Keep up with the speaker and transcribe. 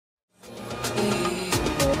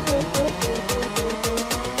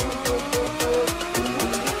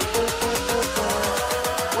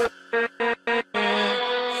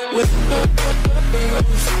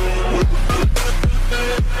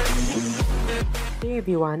Hey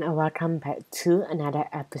everyone, and welcome back to another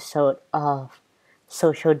episode of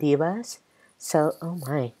Social Divas.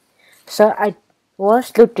 I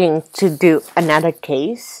was looking to do another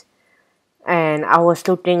case, and I was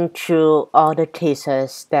looking through all the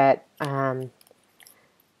cases that on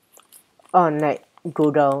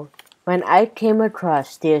Google. When I came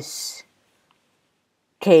across this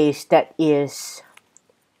case that is,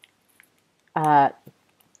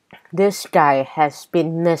 this guy has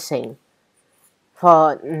been missing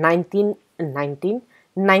for 90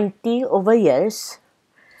 over years,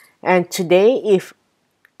 and today if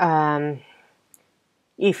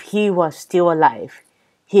he was still alive,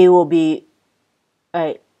 he will be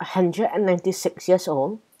 196 years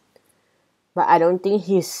old. But I don't think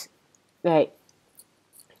he's like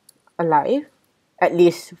alive, at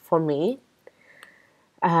least for me.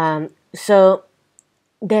 So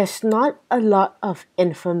there's not a lot of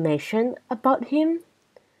information about him,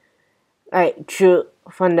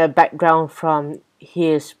 from the background from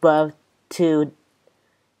his birth to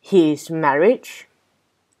his marriage.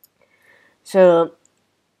 So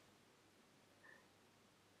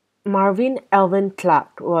Marvin Alvin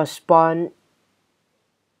Clark was born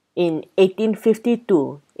in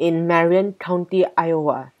 1852 in Marion County,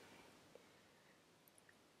 Iowa.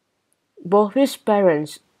 Both his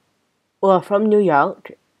parents were from New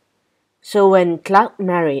York, so when Clark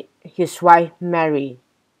married his wife Mary,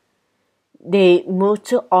 they moved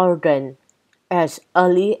to Oregon as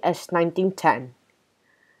early as 1910,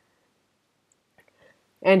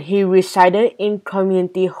 and he resided in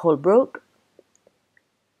Community Holbrook.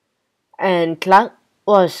 And Clark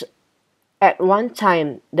was at one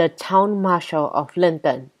time the town marshal of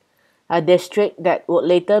Linton, a district that would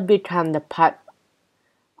later become the part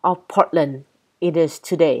of Portland it is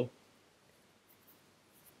today.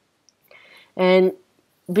 And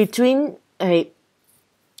between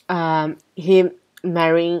him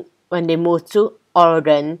marrying when they moved to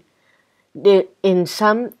Oregon, in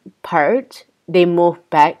some part they moved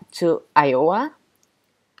back to Iowa.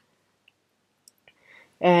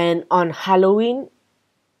 And on Halloween,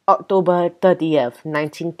 October 30th,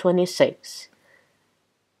 1926,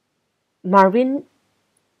 Marvin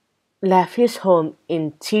left his home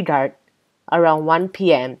in Tigard around 1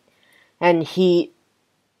 p.m. and he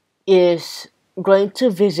is going to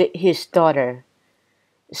visit his daughter,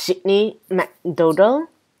 Sydney McDowell,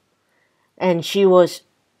 and she was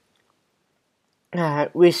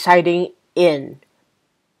residing in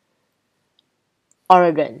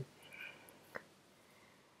Oregon.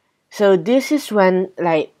 So this is when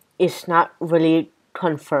it's not really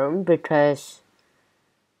confirmed because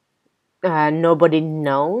nobody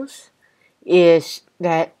knows, is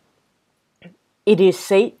that it is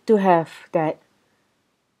said to have that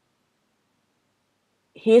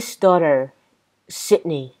his daughter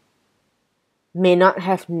Sydney may not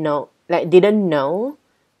have didn't know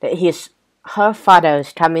that her father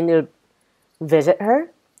is coming to visit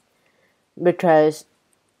her, because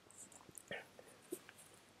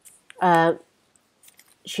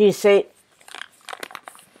she said.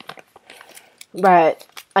 But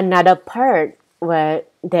another part where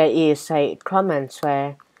there is comments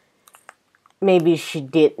where maybe she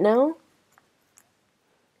did know.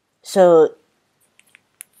 So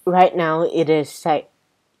right now it is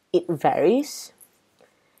it varies,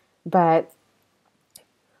 but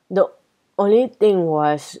the only thing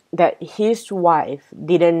was that his wife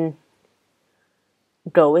didn't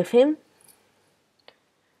go with him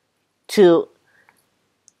to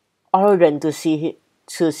Oregon to see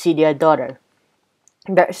their daughter.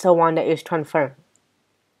 That's the one that is confirmed.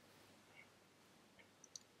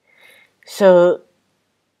 So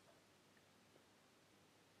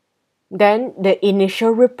then the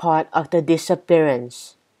initial report of the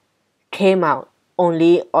disappearance came out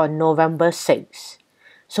only on November 6th.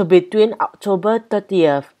 So between October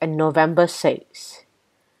 30th and November 6th,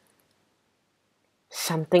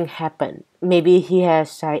 something happened. Maybe he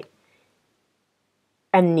has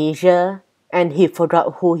amnesia and he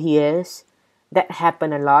forgot who he is. That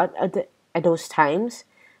happened a lot at those times,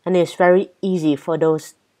 and it's very easy for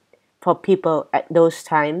people at those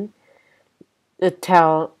times to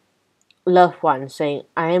tell loved ones saying,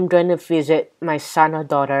 I am going to visit my son or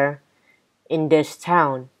daughter in this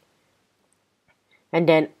town, and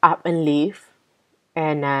then up and leave,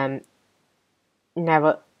 and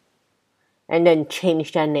never, and then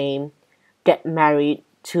change their name, get married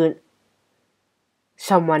to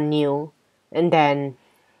someone new, and then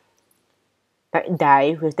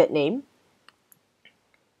die with that name.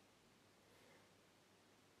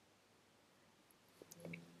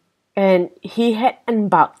 And he had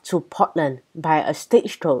embarked to Portland by a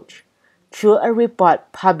stagecoach through a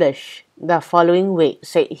report published the following week,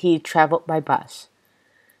 said he traveled by bus.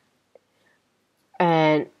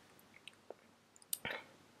 And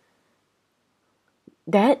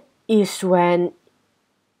that is when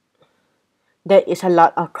there is a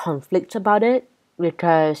lot of conflict about it,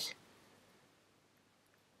 because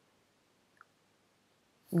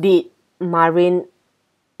did Marvin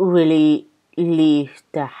really leave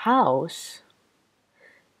the house?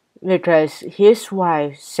 Because his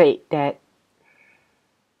wife said that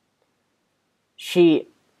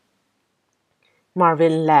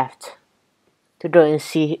Marvin left to go and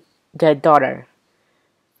see their daughter.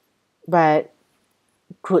 But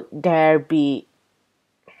could there be,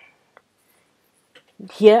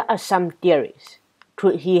 here are some theories.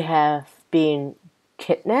 Could he have been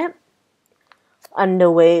kidnapped on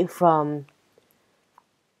the way from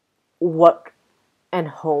work and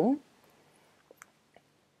home?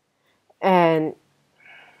 And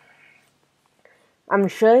I'm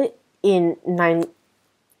sure in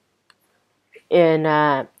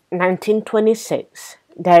 1926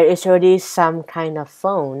 there is already some kind of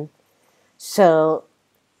phone. So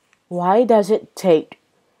why does it take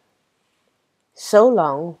so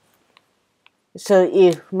long? So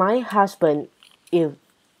if my husband, if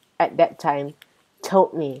at that time,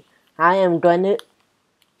 told me I am going to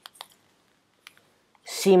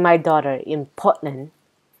see my daughter in Portland,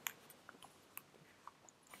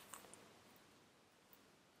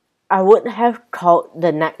 I would have called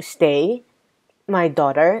the next day my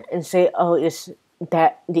daughter and say, "Oh,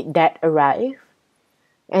 did that arrive?"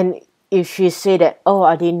 And if she said that, "Oh,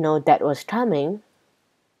 I didn't know that was coming,"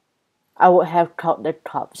 I would have called the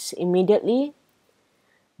cops immediately.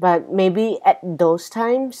 But maybe at those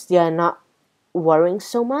times they are not worrying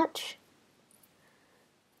so much.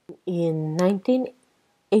 In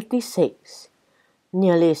 1986,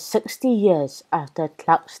 nearly 60 years after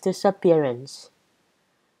Clark's disappearance,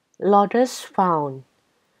 loggers found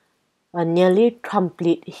a nearly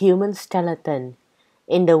complete human skeleton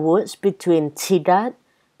in the woods between Tigard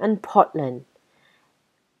and Portland.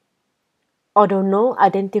 Although no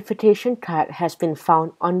identification card has been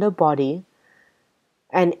found on the body,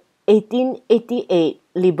 an 1888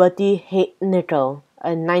 Liberty Head nickel,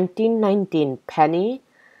 a 1919 penny,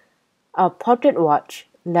 a pocket watch,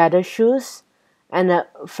 leather shoes, and a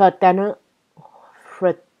fraternal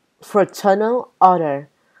order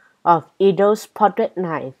of Edo's pocket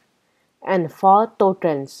knife, and 4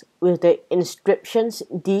 tokens with the inscriptions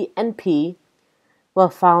D and P were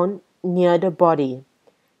found near the body,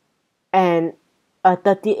 and a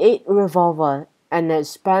 .38 revolver and a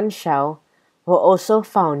spent shell were also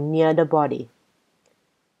found near the body.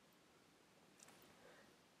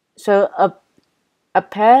 So a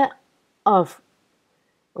pair of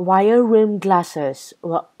wire-rimmed glasses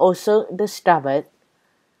were also discovered.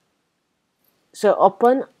 So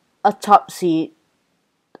upon autopsy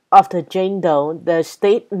of the Jane Doe, the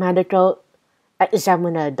state medical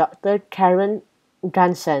examiner, Dr. Karen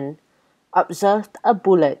Johnson, observed a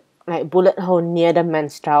bullet hole near the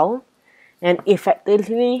man's skull, and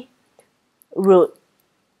effectively ruled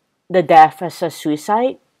the death as a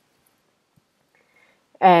suicide.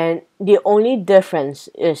 And the only difference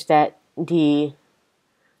is that the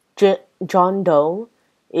John Doe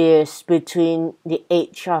is between the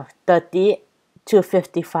age of 30 to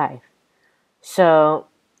 55. So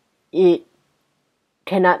it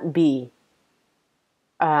cannot be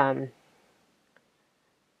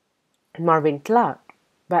Marvin Clark,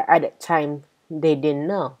 but at that time they didn't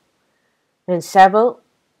know. And several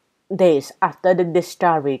days after the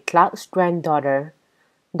discovery, Clark's granddaughter,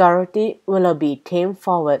 Dorothy Willoughby, came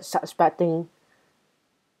forward suspecting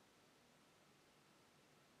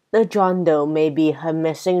the John Doe may be her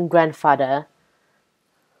missing grandfather,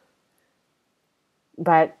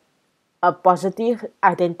 but a positive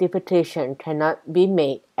identification cannot be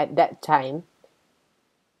made at that time.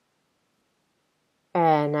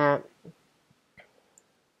 And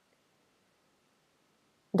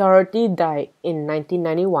Dorothy died in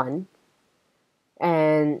 1991,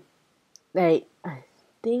 and I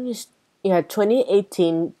think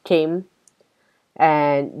 2018 came,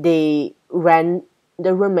 and they ran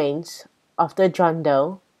the remains of the John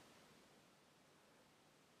Doe,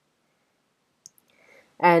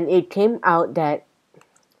 and it came out that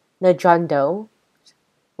the John Doe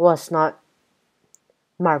was not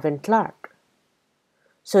Marvin Clark.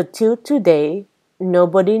 So till today,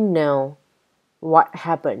 nobody knows what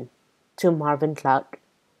happened to Marvin Clark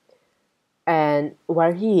and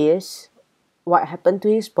where he is, what happened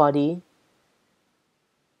to his body,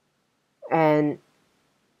 and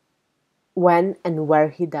when and where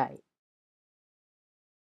he died.